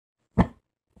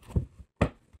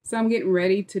So I'm getting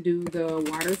ready to do the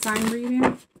water sign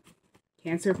reading.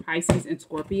 Cancer, Pisces, and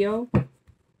Scorpio.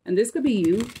 And this could be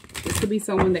you. This could be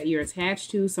someone that you're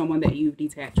attached to, someone that you've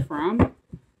detached from.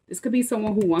 This could be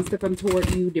someone who wants to come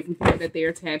toward you, different people that they're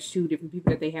attached to, different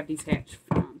people that they have detached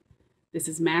from. This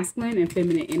is masculine and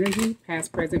feminine energy,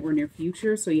 past, present, or near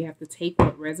future. So you have to take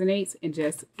what resonates and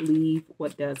just leave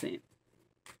what doesn't.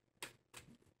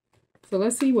 So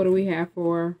let's see, what do we have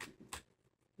for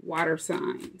water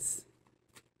signs?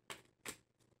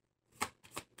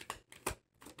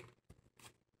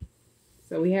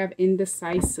 So we have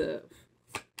indecisive.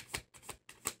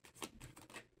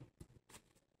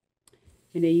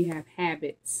 And then you have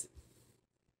habits.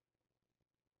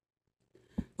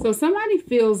 So somebody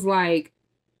feels like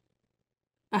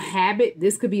a habit,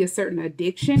 this could be a certain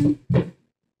addiction,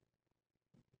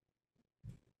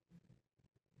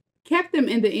 kept them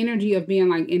in the energy of being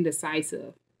like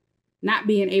indecisive, not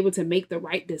being able to make the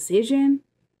right decision.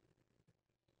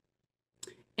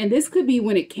 And this could be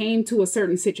when it came to a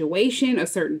certain situation, a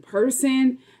certain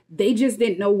person, they just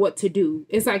didn't know what to do.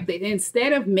 It's like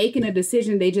instead of making a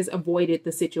decision, they just avoided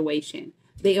the situation.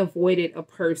 They avoided a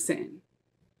person.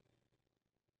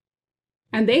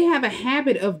 And they have a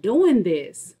habit of doing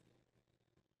this.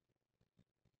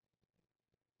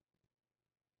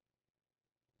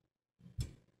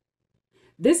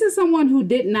 This is someone who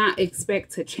did not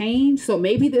expect to change. So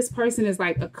maybe this person is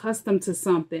like accustomed to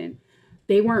something.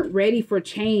 They weren't ready for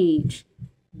change.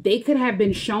 They could have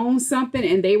been shown something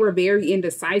and they were very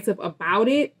indecisive about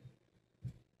it.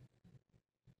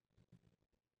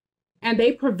 And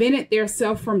they prevented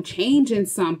themselves from changing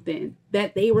something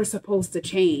that they were supposed to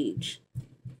change.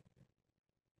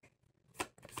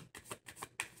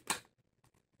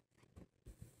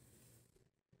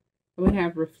 We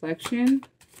have reflection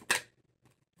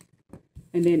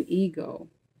and then ego.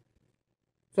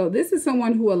 So this is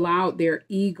someone who allowed their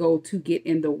ego to get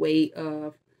in the way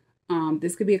of,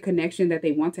 this could be a connection that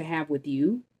they want to have with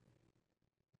you.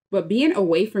 But being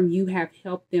away from you have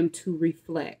helped them to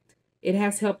reflect. It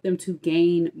has helped them to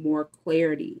gain more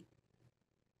clarity.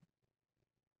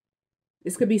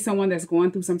 This could be someone that's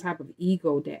going through some type of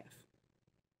ego death.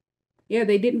 Yeah,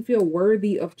 they didn't feel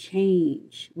worthy of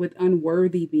change, with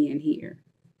unworthy being here.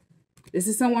 This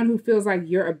is someone who feels like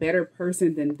you're a better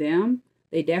person than them.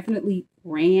 They definitely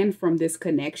ran from this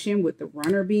connection with the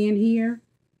runner being here.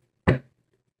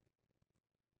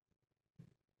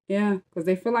 Yeah, because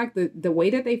they feel like the way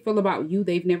that they feel about you,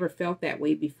 they've never felt that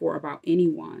way before about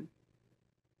anyone.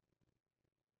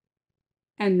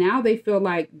 And now they feel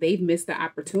like they've missed the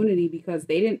opportunity because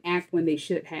they didn't act when they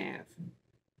should have.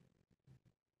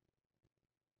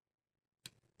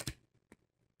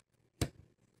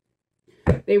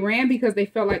 They ran because they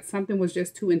felt like something was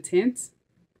just too intense.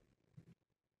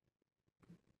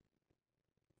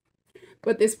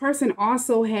 But this person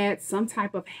also had some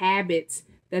type of habits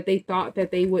that they thought that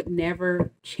they would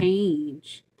never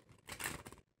change.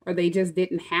 Or they just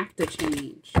didn't have to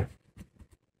change.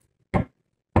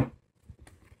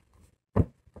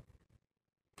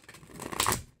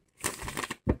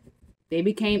 They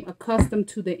became accustomed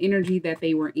to the energy that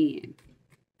they were in.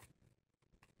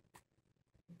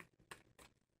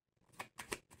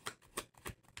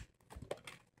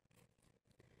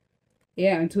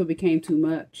 Yeah, until it became too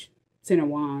much. Ten of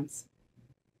Wands.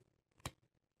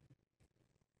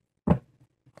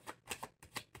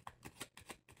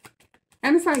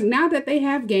 And it's like now that they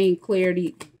have gained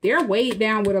clarity, they're weighed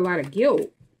down with a lot of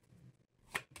guilt.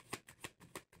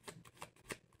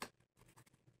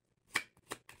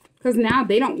 Because now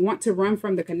they don't want to run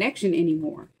from the connection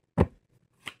anymore.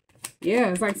 Yeah,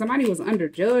 it's like somebody was under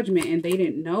judgment and they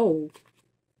didn't know.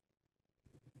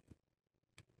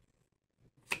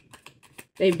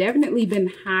 They've definitely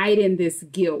been hiding this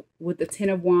guilt with the Ten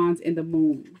of Wands and the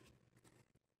Moon.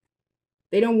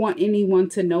 They don't want anyone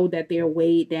to know that they're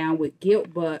weighed down with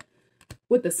guilt. But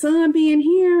with the Sun being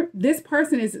here, this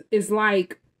person is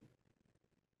like,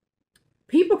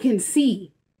 people can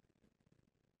see.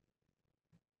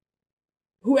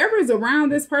 Whoever is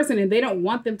around this person and they don't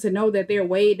want them to know that they're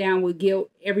weighed down with guilt,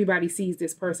 everybody sees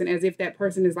this person as if that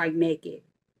person is like naked.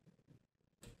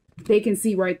 They can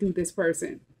see right through this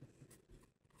person.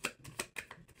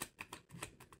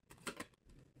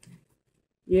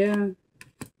 Yeah.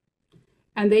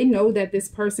 And they know that this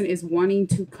person is wanting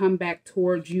to come back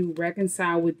towards you,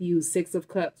 reconcile with you, Six of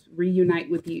Cups, reunite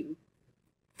with you.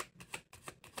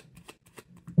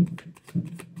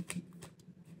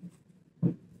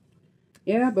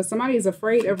 Yeah, but somebody is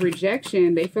afraid of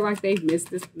rejection. They feel like they've missed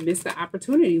the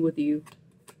opportunity with you.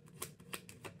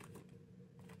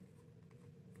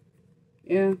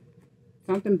 Yeah.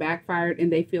 Something backfired and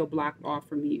they feel blocked off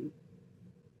from you.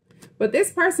 But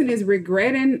this person is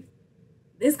regretting.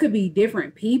 This could be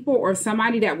different people or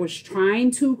somebody that was trying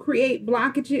to create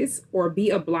blockages or be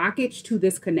a blockage to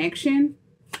this connection.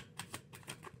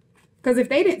 Because if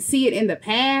they didn't see it in the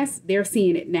past, they're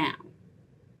seeing it now.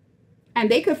 And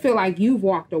they could feel like you've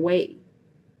walked away.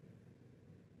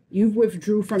 You've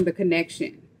withdrew from the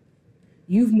connection.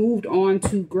 You've moved on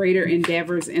to greater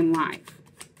endeavors in life.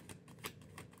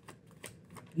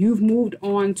 You've moved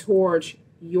on towards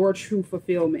your true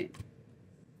fulfillment.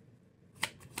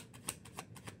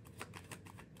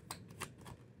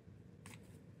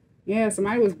 Yeah,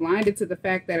 somebody was blinded to the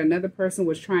fact that another person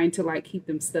was trying to like keep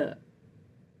them stuck.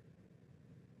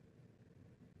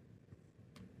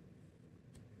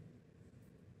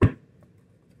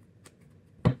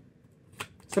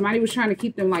 Somebody was trying to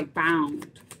keep them like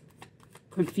bound,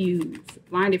 confused,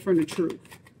 blinded from the truth.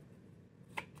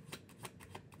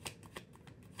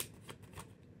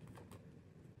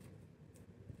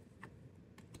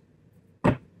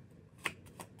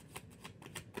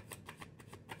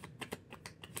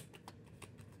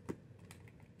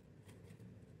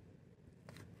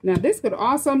 Now, this could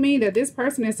also mean that this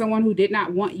person is someone who did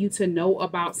not want you to know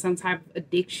about some type of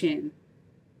addiction.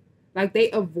 Like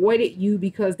they avoided you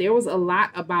because there was a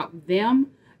lot about them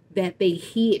that they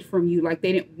hid from you. Like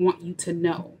they didn't want you to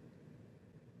know.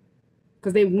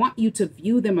 Because they want you to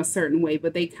view them a certain way,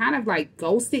 but they kind of like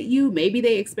ghosted you. Maybe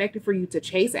they expected for you to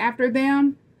chase after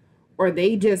them, or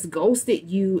they just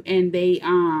ghosted you and they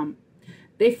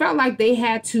felt like they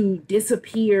had to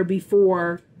disappear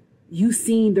before you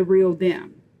seen the real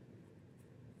them.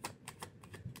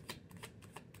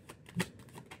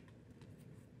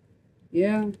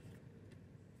 Yeah.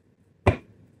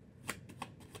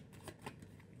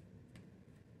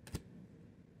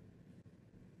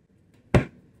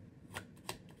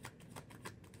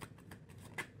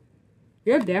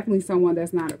 You're definitely someone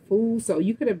that's not a fool. So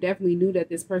you could have definitely knew that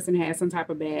this person had some type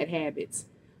of bad habits.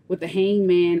 With the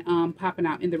hangman popping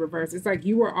out in the reverse. It's like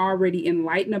you were already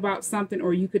enlightened about something,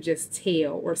 or you could just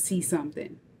tell or see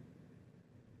something.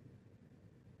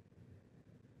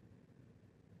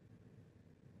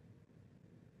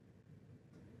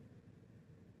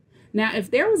 Now,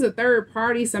 if there was a third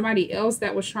party, somebody else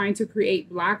that was trying to create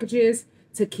blockages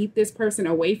to keep this person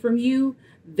away from you,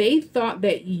 they thought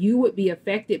that you would be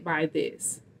affected by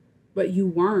this, but you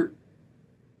weren't.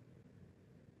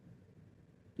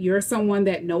 You're someone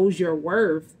that knows your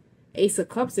worth. Ace of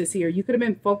Cups is here. You could have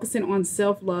been focusing on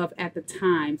self-love at the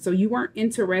time, so you weren't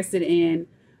interested in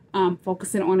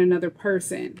focusing on another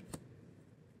person.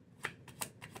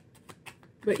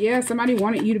 But yeah, somebody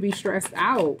wanted you to be stressed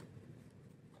out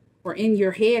or in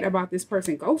your head about this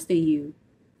person ghosting you.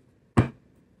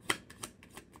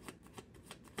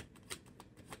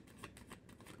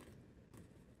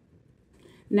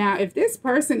 Now, if this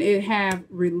person have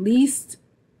released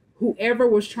whoever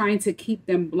was trying to keep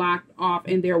them blocked off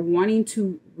and they're wanting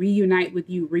to reunite with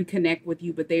you, reconnect with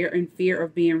you, but they are in fear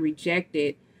of being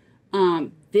rejected,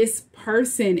 this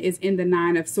person is in the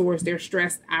Nine of Swords. They're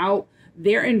stressed out.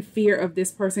 They're in fear of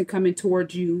this person coming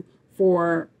towards you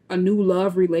for a new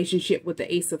love relationship with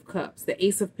the Ace of Cups. The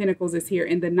Ace of Pentacles is here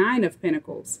in the Nine of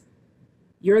Pentacles.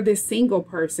 You're this single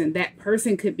person. That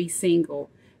person could be single.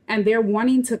 And they're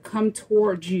wanting to come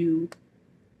towards you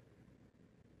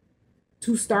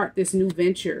to start this new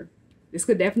venture. This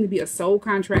could definitely be a soul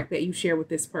contract that you share with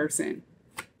this person.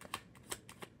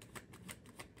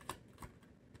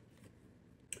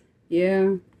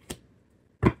 Yeah.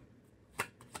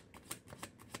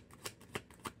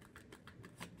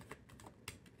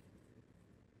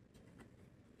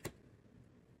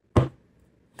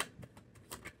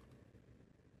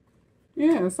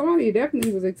 Yeah, somebody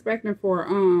definitely was expecting for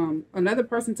another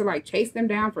person to like chase them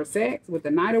down for sex with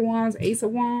the Knight of Wands, Ace of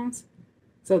Wands.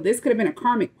 So this could have been a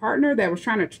karmic partner that was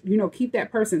trying to, you know, keep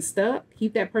that person stuck,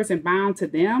 keep that person bound to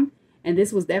them. And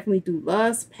this was definitely through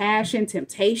lust, passion,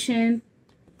 temptation.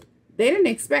 They didn't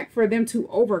expect for them to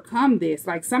overcome this.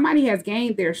 Like somebody has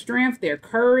gained their strength, their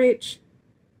courage.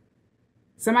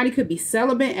 Somebody could be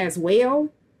celibate as well.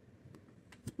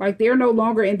 Like they're no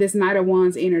longer in this Knight of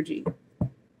Wands energy.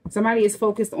 Somebody is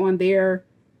focused on their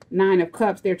Nine of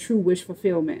Cups, their true wish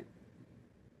fulfillment.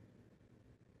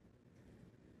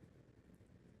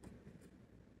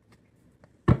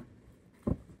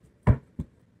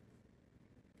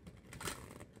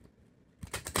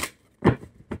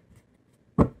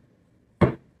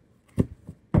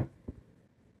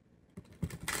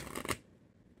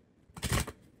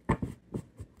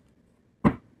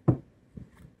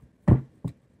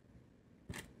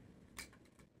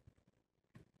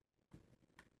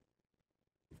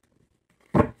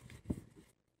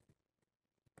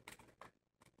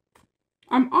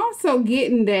 I'm also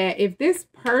getting that if this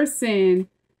person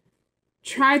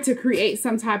tried to create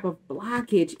some type of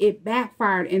blockage, it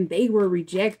backfired and they were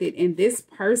rejected. And this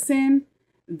person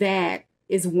that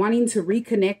is wanting to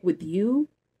reconnect with you,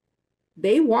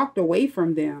 they walked away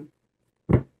from them.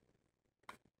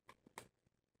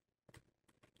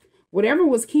 Whatever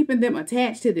was keeping them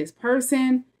attached to this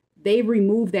person, they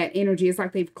removed that energy. It's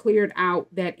like they've cleared out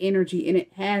that energy, and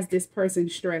it has this person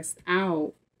stressed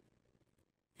out.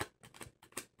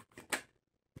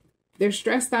 They're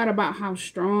stressed out about how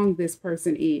strong this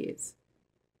person is.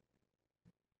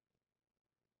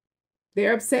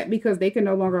 They're upset because they can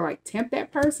no longer like tempt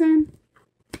that person.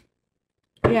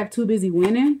 You have too busy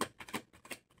winning.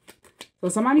 So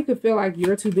somebody could feel like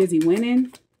you're too busy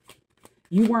winning.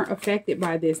 You weren't affected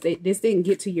by this. This didn't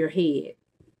get to your head.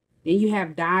 Then you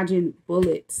have dodging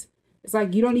bullets. It's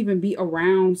like you don't even be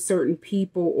around certain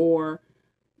people, or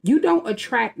you don't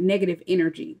attract negative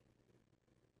energy.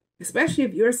 Especially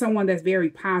if you're someone that's very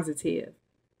positive.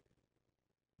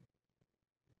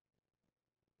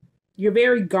 You're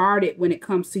very guarded when it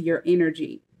comes to your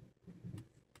energy.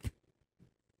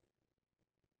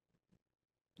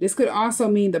 This could also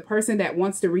mean the person that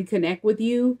wants to reconnect with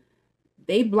you,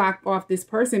 they block off this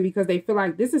person because they feel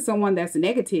like this is someone that's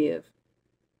negative.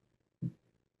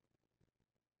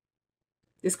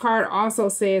 This card also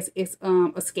says it's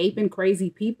escaping crazy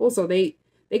people. So they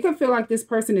could feel like this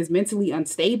person is mentally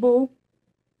unstable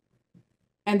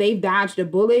and they've dodged a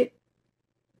bullet,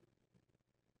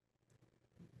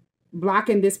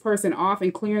 blocking this person off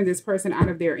and clearing this person out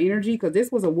of their energy, because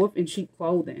this was a wolf in sheep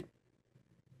clothing.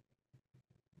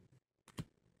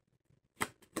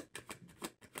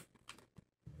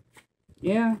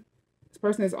 Yeah, this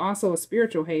person is also a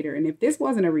spiritual hater. And if this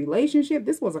wasn't a relationship,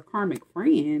 this was a karmic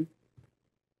friend.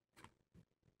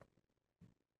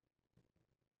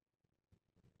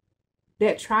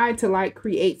 That tried to like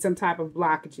create some type of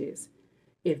blockages.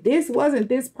 If this wasn't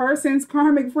this person's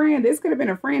karmic friend, this could have been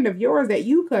a friend of yours that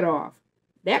you cut off.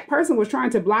 That person was trying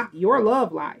to block your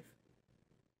love life.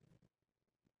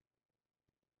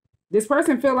 This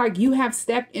person feel like you have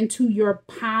stepped into your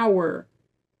power.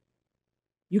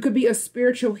 You could be a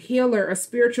spiritual healer, a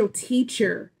spiritual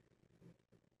teacher,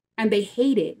 and they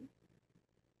hate it.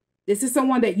 This is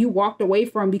someone that you walked away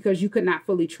from because you could not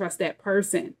fully trust that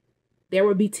person. There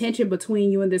would be tension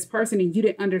between you and this person, and you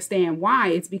didn't understand why.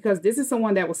 It's because this is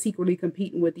someone that was secretly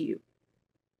competing with you.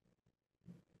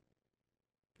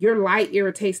 Your light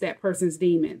irritates that person's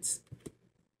demons.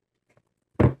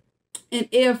 And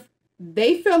if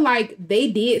they feel like they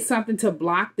did something to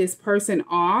block this person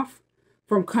off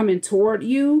from coming toward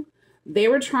you, they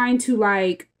were trying to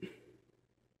like,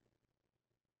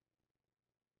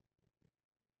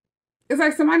 it's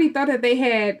like somebody thought that they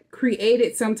had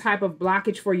created some type of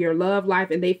blockage for your love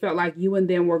life, and they felt like you and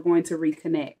them were going to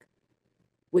reconnect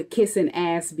with kissing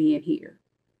ass being here.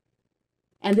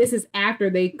 And this is after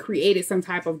they created some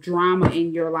type of drama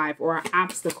in your life or an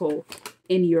obstacle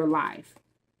in your life.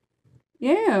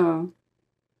 Yeah.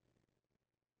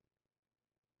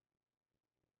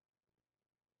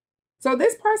 So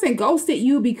this person ghosted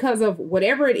you because of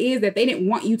whatever it is that they didn't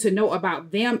want you to know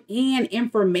about them, and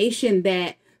information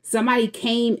that somebody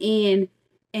came in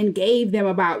and gave them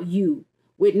about you.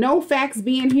 With no facts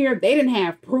being here, they didn't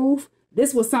have proof.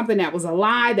 This was something that was a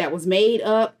lie, that was made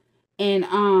up.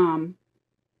 And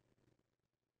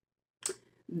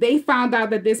they found out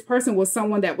that this person was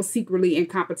someone that was secretly in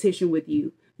competition with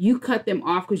you. You cut them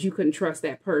off because you couldn't trust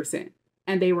that person,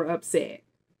 and they were upset.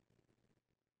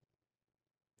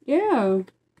 Yeah.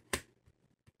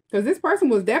 Because this person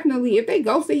was definitely, if they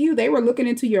ghosted you, they were looking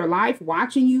into your life,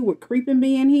 watching you with creeping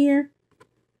being here.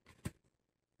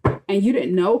 And you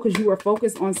didn't know because you were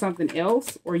focused on something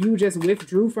else, or you just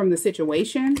withdrew from the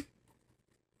situation.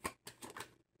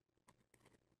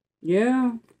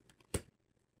 Yeah.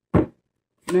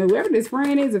 Now, whoever this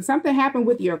friend is, if something happened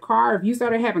with your car, if you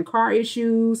started having car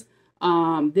issues,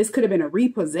 this could have been a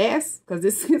repossess, because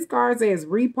this card says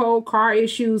repo, car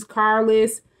issues,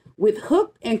 carless. With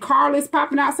hooked and carless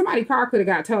popping out, somebody's car could have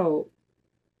got towed.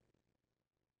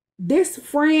 This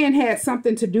friend had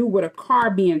something to do with a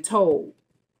car being towed.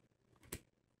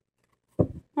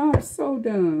 Oh, I'm so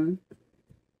done.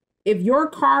 If your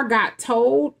car got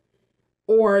towed,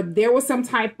 or there was some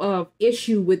type of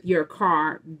issue with your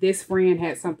car, this friend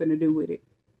had something to do with it.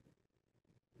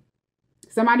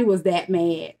 Somebody was that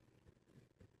mad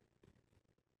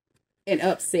and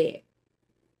upset.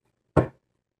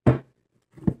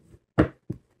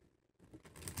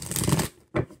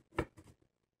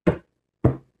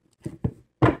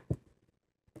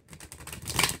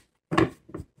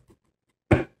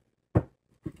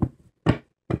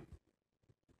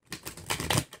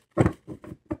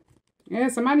 Yeah,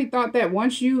 somebody thought that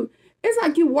once it's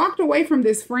like you walked away from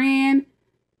this friend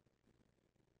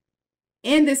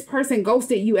and this person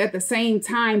ghosted you at the same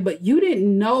time, but you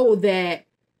didn't know that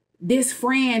this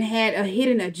friend had a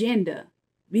hidden agenda.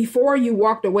 Before you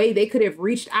walked away, they could have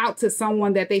reached out to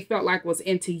someone that they felt like was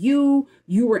into you.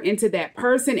 You were into that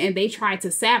person and they tried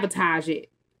to sabotage it.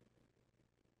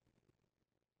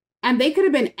 And they could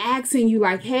have been asking you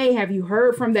like, hey, have you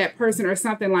heard from that person or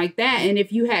something like that? And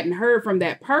if you hadn't heard from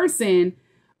that person,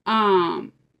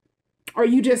 or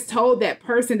you just told that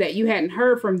person that you hadn't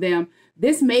heard from them,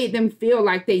 this made them feel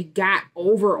like they got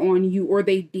over on you or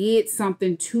they did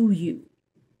something to you.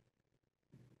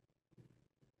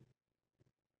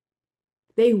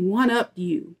 They one-upped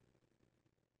you.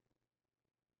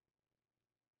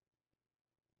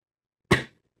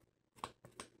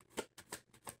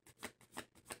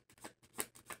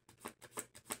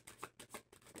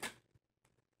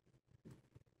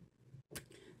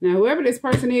 Now, whoever this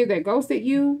person is that ghosted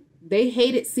you, they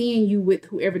hated seeing you with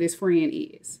whoever this friend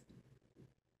is.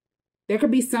 There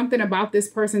could be something about this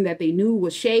person that they knew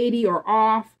was shady or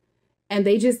off, and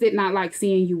they just did not like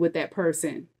seeing you with that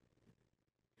person.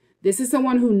 This is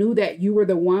someone who knew that you were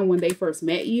the one when they first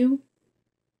met you.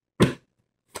 And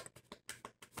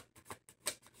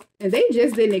they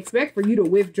just didn't expect for you to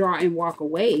withdraw and walk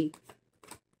away.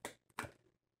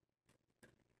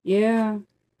 Yeah.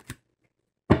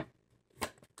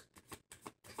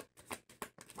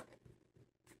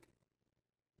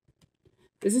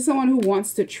 This is someone who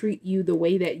wants to treat you the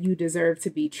way that you deserve to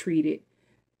be treated.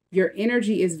 Your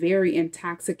energy is very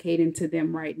intoxicating to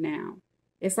them right now.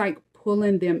 It's like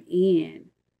pulling them in.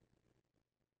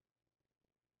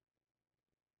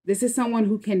 This is someone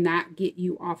who cannot get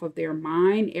you off of their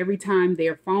mind. Every time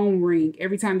their phone rings,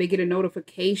 every time they get a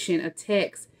notification, a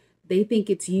text, they think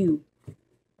it's you.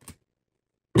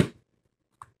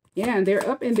 Yeah, and they're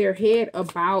up in their head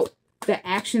about the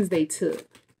actions they took,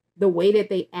 the way that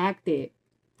they acted,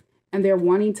 and they're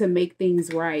wanting to make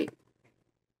things right.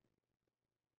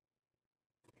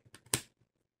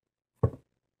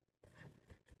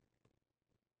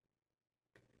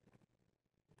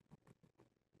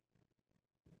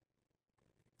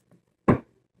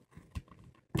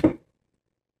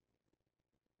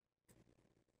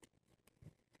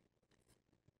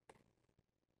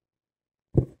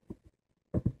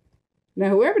 Now,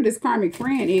 whoever this karmic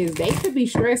friend is, they could be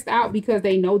stressed out because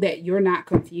they know that you're not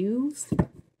confused.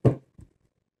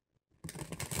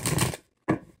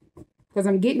 Because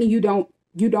I'm getting you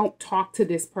don't talk to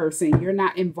this person. You're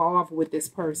not involved with this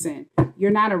person.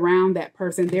 You're not around that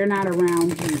person. They're not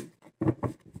around you.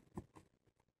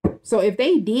 So if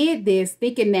they did this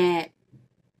thinking that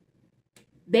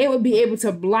they would be able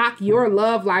to block your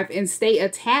love life and stay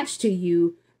attached to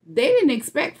you, they didn't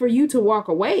expect for you to walk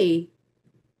away.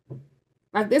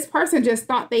 Like this person just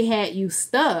thought they had you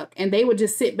stuck and they would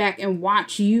just sit back and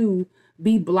watch you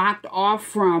be blocked off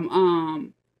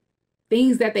from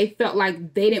things that they felt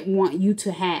like they didn't want you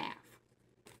to have.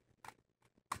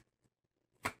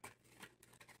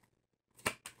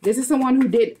 This is someone who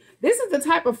this is the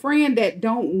type of friend that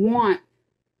don't want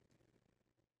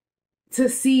to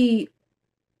see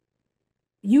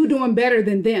you doing better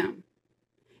than them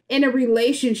in a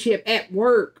relationship, at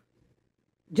work,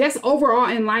 just overall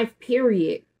in life,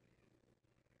 period.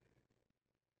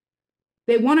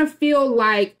 They want to feel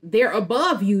like they're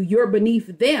above you, you're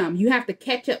beneath them. You have to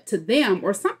catch up to them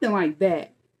or something like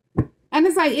that. And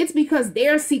it's like, it's because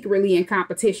they're secretly in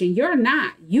competition. You're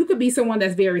not. You could be someone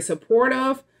that's very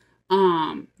supportive,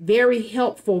 very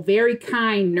helpful, very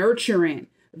kind, nurturing,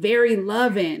 very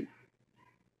loving.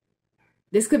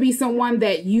 This could be someone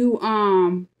that you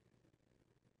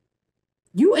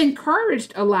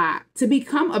encouraged a lot to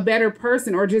become a better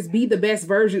person or just be the best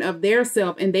version of their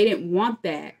self, and they didn't want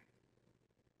that.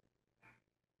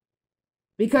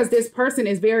 Because this person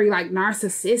is very like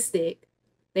narcissistic.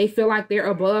 They feel like they're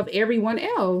above everyone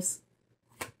else.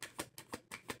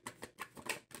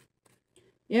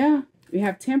 Yeah, we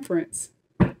have Temperance.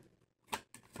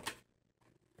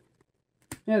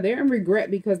 Yeah, they're in regret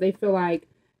because they feel like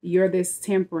you're this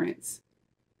Temperance.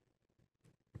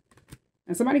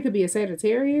 And somebody could be a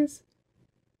Sagittarius.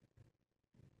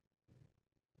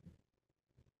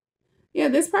 Yeah,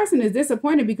 this person is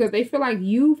disappointed because they feel like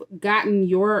you've gotten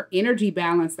your energy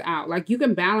balanced out. Like you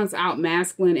can balance out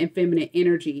masculine and feminine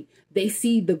energy. They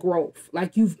see the growth.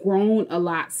 Like you've grown a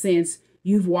lot since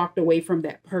you've walked away from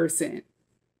that person.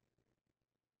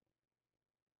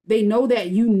 They know that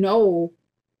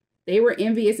they were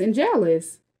envious and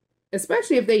jealous,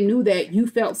 especially if they knew that you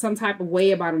felt some type of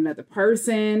way about another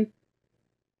person.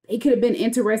 They could have been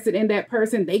interested in that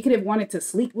person. They could have wanted to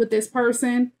sleep with this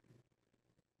person.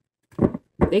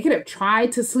 They could have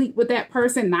tried to sleep with that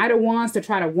person, Knight of Wands, to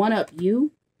try to one-up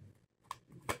you.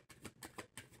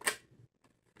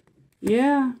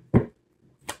 Yeah.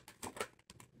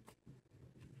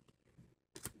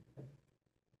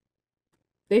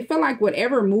 They feel like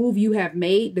whatever move you have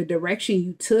made, the direction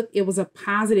you took, it was a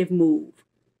positive move.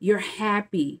 You're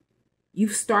happy.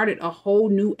 You've started a whole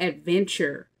new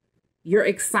adventure. You're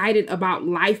excited about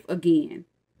life again.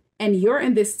 And you're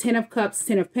in this 10 of Cups,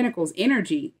 10 of Pentacles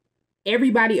energy.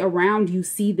 Everybody around you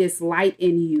see this light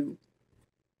in you.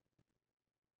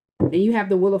 And you have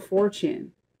the Wheel of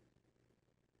Fortune.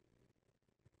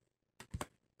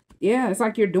 Yeah, it's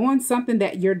like you're doing something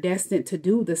that you're destined to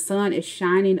do. The sun is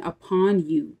shining upon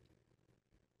you.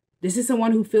 This is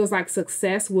someone who feels like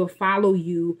success will follow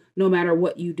you no matter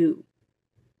what you do.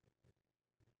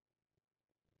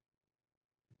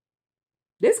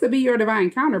 This could be your divine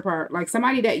counterpart, like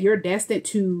somebody that you're destined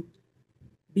to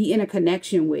be in a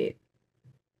connection with.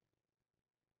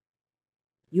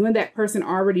 You and that person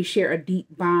already share a deep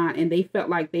bond, and they felt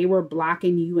like they were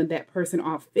blocking you and that person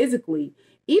off physically.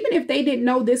 Even if they didn't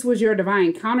know this was your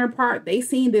divine counterpart, they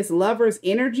seen this lover's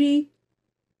energy,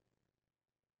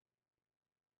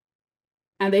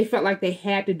 and they felt like they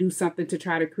had to do something to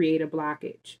try to create a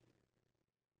blockage.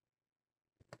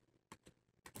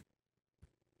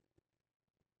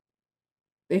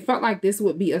 They felt like this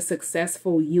would be a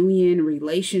successful union,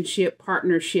 relationship,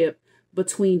 partnership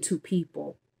between two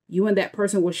people. You and that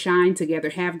person will shine together,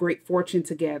 have great fortune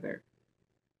together.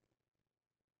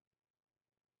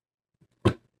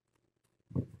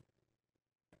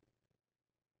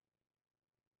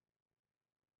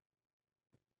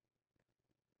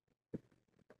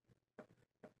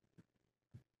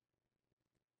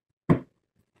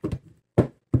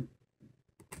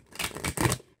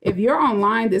 If you're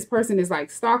online, this person is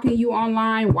like stalking you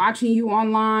online, watching you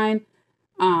online.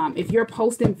 If you're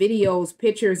posting videos,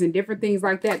 pictures, and different things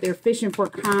like that, they're fishing for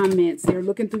comments. They're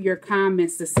looking through your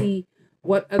comments to see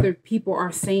what other people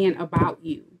are saying about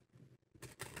you.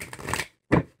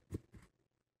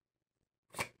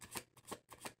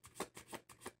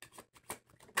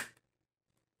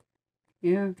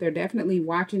 Yeah, they're definitely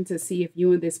watching to see if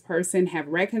you and this person have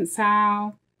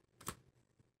reconciled.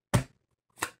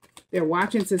 They're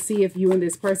watching to see if you and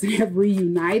this person have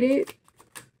reunited.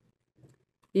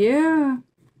 Yeah.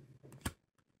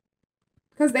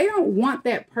 Because they don't want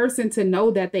that person to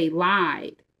know that they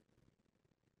lied.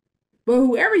 But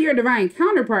whoever your divine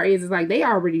counterpart is like they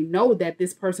already know that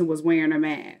this person was wearing a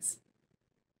mask.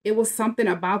 It was something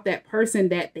about that person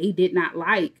that they did not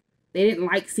like. They didn't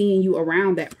like seeing you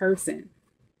around that person.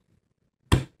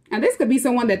 And this could be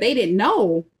someone that they didn't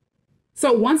know.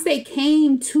 So once they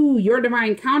came to your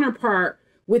divine counterpart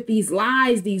with these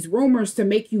lies, these rumors to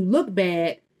make you look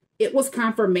bad, it was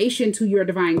confirmation to your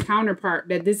divine counterpart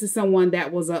that this is someone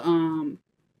that was a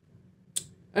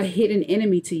hidden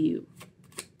enemy to you.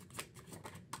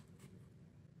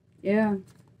 Yeah.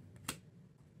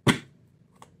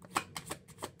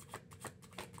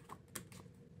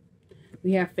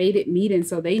 We have fated meeting,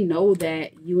 so they know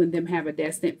that you and them have a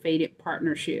destined fated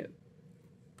partnership.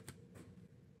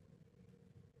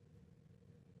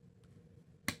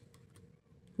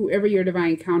 Whoever your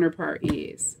divine counterpart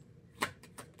is.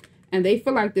 And they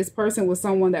feel like this person was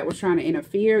someone that was trying to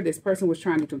interfere. This person was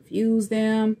trying to confuse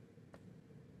them.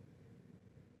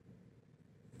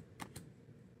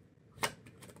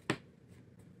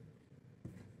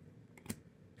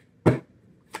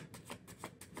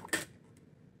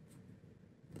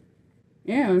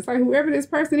 Yeah, it's like whoever this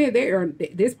person is,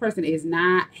 this person is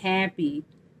not happy.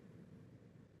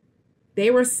 They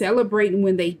were celebrating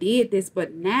when they did this,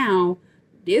 but now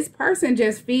this person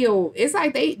just feel, it's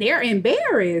like they're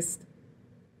embarrassed.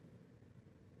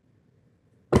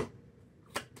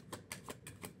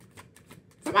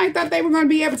 Somebody thought they were going to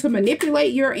be able to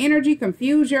manipulate your energy,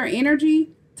 confuse your energy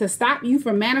to stop you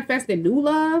from manifesting new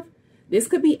love. This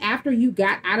could be after you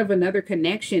got out of another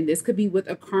connection. This could be with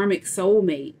a karmic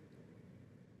soulmate.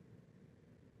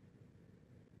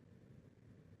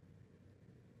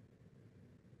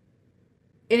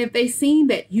 And if they seen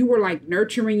that you were like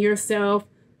nurturing yourself,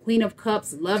 Queen of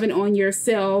Cups, loving on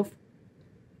yourself,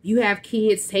 you have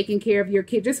kids, taking care of your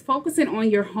kids, just focusing on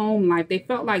your home life. They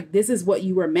felt like this is what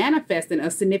you were manifesting, a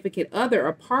significant other,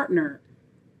 a partner.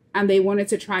 And they wanted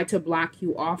to try to block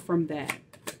you off from that.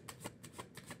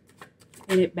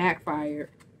 And it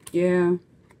backfired. Yeah,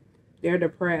 they're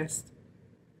depressed.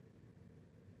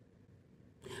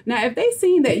 Now, if they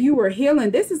seen that you were healing,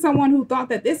 this is someone who thought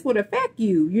that this would affect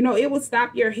you. You know, it would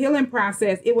stop your healing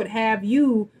process. It would have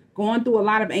you going through a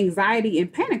lot of anxiety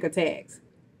and panic attacks.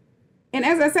 And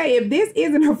as I say, if this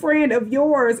isn't a friend of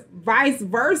yours, vice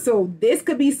versa, this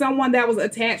could be someone that was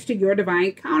attached to your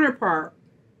divine counterpart,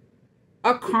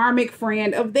 a karmic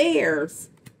friend of theirs.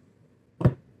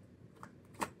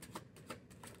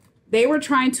 They were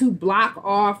trying to block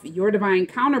off your divine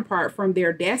counterpart from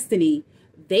their destiny.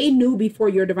 They knew before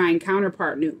your divine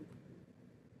counterpart knew.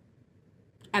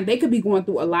 And they could be going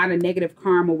through a lot of negative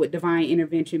karma with divine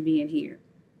intervention being here.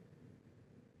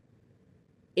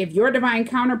 If your divine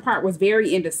counterpart was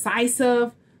very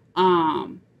indecisive,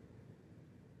 and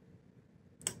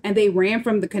they ran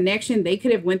from the connection, they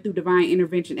could have went through divine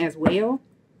intervention as well.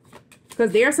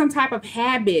 Because there's some type of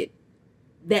habit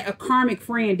that a karmic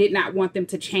friend did not want them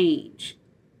to change.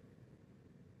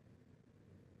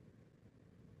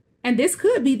 And this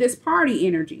could be this party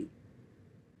energy.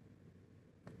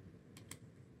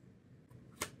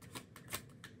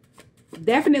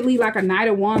 Definitely like a Knight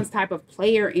of Wands type of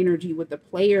player energy with the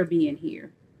player being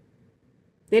here.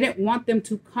 They didn't want them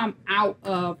to come out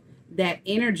of that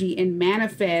energy and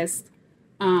manifest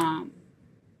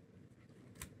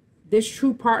this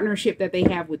true partnership that they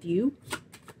have with you.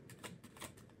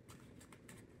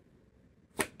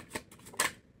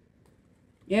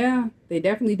 Yeah, they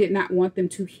definitely did not want them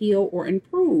to heal or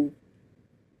improve.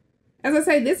 As I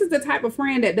say, this is the type of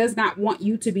friend that does not want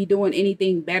you to be doing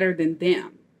anything better than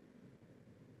them.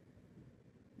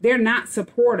 They're not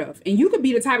supportive. And you could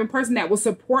be the type of person that will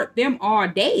support them all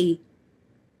day.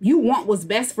 You want what's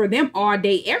best for them all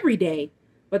day, every day.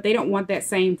 But they don't want that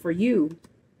same for you.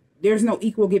 There's no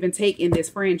equal give and take in this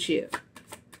friendship.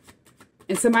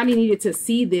 And somebody needed to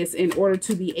see this in order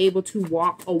to be able to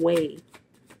walk away.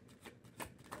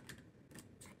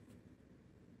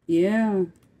 Yeah.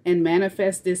 And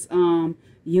manifest this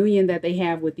union that they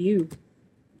have with you.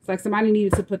 It's like somebody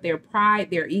needed to put their pride,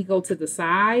 their ego to the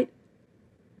side.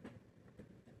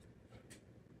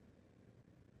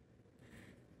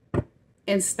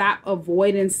 And stop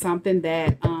avoiding something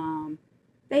that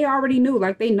they already knew.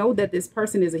 Like they know that this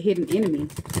person is a hidden enemy.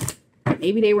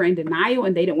 Maybe they were in denial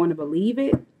and they didn't want to believe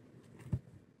it.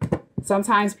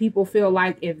 Sometimes people feel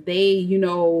like if they, you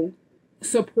know,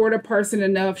 support a person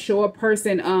enough, show a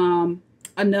person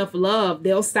enough love,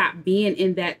 they'll stop being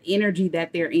in that energy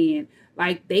that they're in.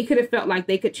 Like they could have felt like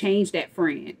they could change that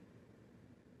friend.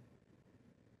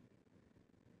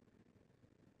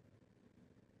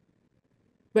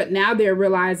 But now they're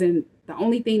realizing the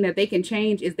only thing that they can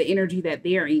change is the energy that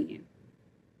they're in.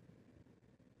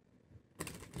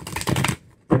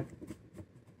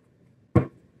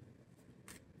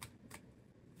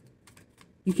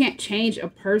 You can't change a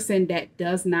person that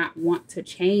does not want to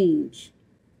change.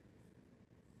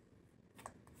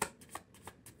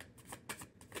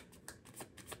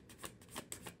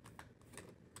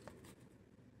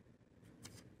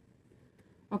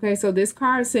 Okay, so this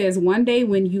card says, one day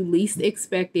when you least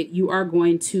expect it, you are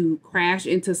going to crash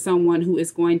into someone who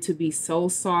is going to be so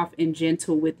soft and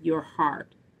gentle with your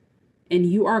heart. And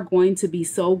you are going to be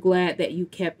so glad that you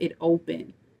kept it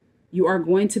open. You are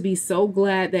going to be so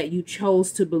glad that you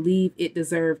chose to believe it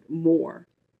deserved more.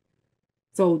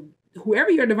 So whoever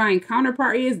your divine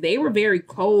counterpart is, they were very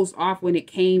closed off when it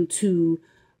came to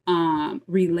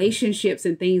relationships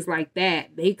and things like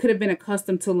that. They could have been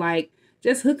accustomed to like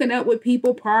just hooking up with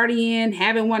people, partying,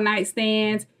 having one night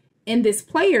stands in this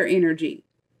player energy.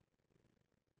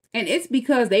 And it's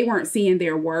because they weren't seeing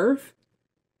their worth.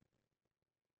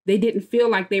 They didn't feel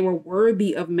like they were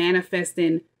worthy of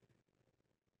manifesting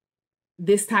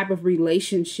this type of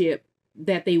relationship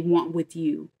that they want with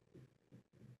you.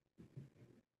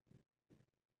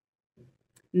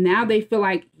 Now they feel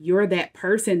like you're that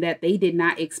person that they did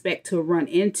not expect to run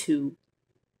into.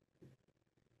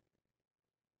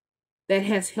 That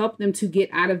has helped them to get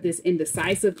out of this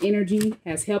indecisive energy,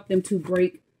 has helped them to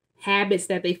break habits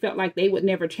that they felt like they would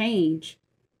never change.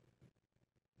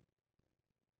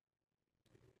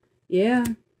 Yeah.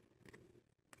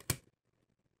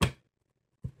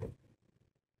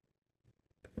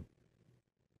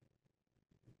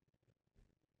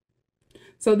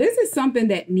 So this is something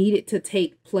that needed to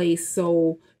take place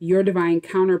so your divine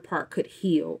counterpart could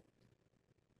heal.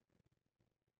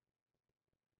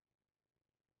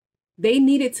 They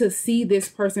needed to see this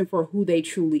person for who they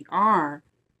truly are.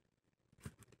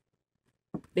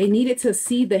 They needed to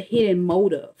see the hidden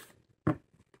motive.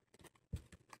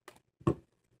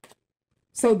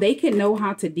 So they can know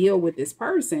how to deal with this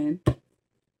person.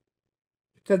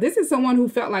 So this is someone who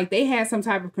felt like they had some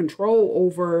type of control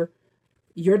over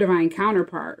your divine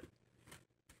counterpart.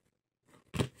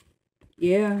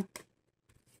 Yeah.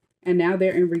 And now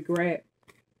they're in regret.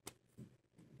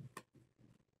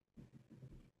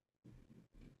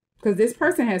 Because this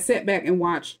person has sat back and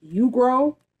watched you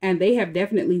grow And they have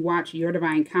definitely watched your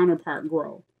divine counterpart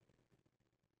grow.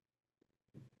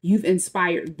 You've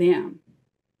inspired them.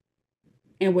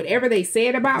 And whatever they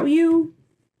said about you,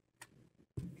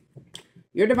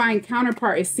 your divine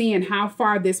counterpart is seeing how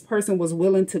far this person was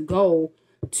willing to go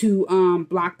to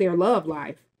block their love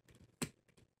life.